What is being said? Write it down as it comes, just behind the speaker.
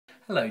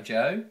Hello,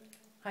 Joe.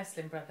 Hi,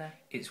 Slim Brother.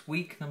 It's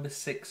week number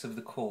 6 of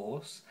the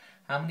course.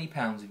 How many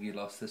pounds have you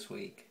lost this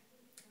week?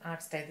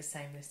 I've stayed the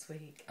same this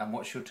week. And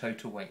what's your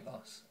total weight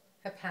loss?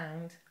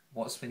 £1.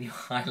 What's been your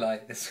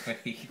highlight this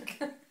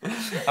week?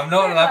 I'm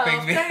not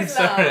laughing,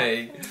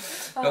 sorry.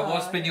 But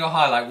what's been your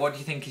highlight? What do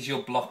you think is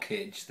your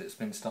blockage that's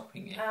been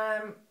stopping you?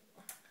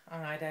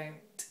 I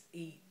don't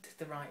eat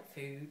the right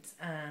foods,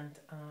 and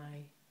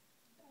I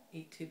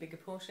eat too big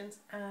of portions,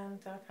 and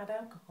I've had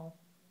alcohol.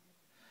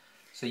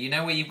 So you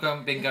know where you've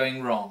been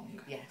going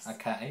wrong? Yes.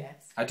 Okay.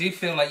 Yes. I do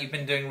feel like you've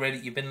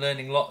been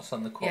learning lots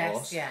on the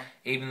course. Yes, yeah.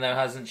 Even though it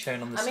hasn't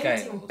shown on the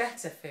scales. I'm eating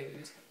better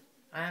food.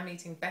 I am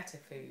eating better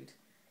food,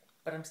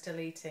 but I'm still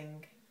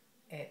eating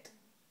it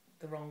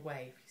the wrong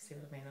way, if you see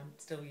what I mean. I'm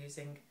still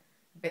using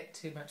a bit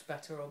too much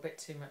butter or a bit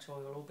too much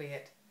oil,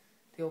 albeit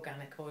the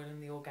organic oil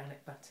and the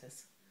organic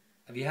butters.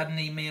 Have you had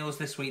any meals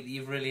this week that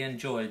you've really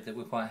enjoyed that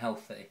were quite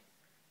healthy?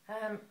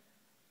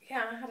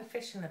 Yeah, I had a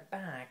fish in a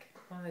bag,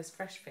 one of those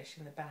fresh fish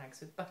in the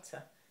bags with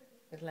butter,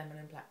 with lemon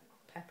and black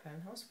pepper,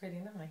 and that was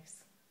really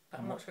nice.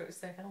 But I'm not sure it was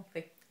so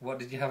healthy. What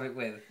did you have it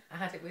with? I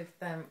had it with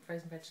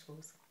frozen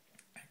vegetables.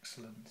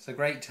 Excellent. So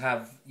great to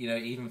have,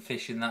 even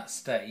fish in that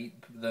state,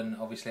 than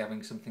obviously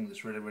having something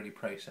that's really, really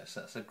processed.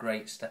 That's a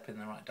great step in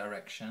the right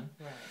direction.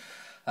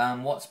 Right.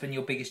 What's been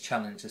your biggest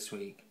challenge this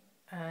week?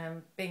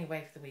 Being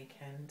away for the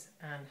weekend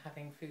and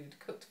having food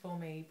cooked for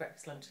me,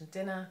 breakfast, lunch and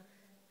dinner,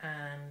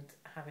 and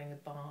having a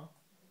bar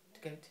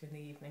to go to in the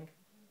evening.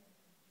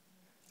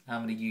 How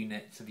many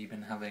units have you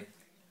been having?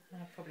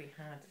 I've probably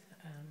had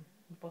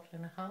a bottle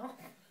and a half.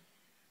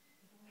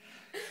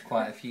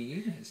 Quite a few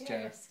units,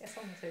 Joe. Yes,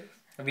 on the two.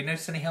 Have you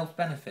noticed any health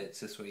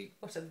benefits this week?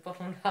 What, at the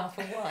bottle and a half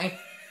of wine?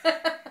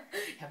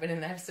 I've been in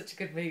there for such a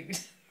good mood.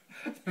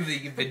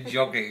 That you've been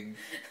jogging.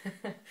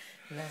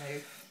 No.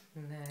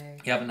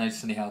 You haven't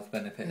noticed any health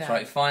benefits. No.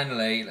 Right,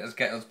 finally, let's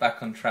get us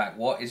back on track.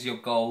 What is your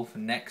goal for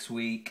next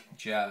week,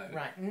 Joe?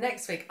 Right,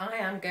 next week I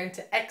am going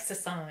to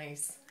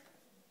exercise.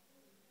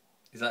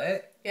 Is that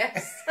it?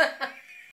 Yes.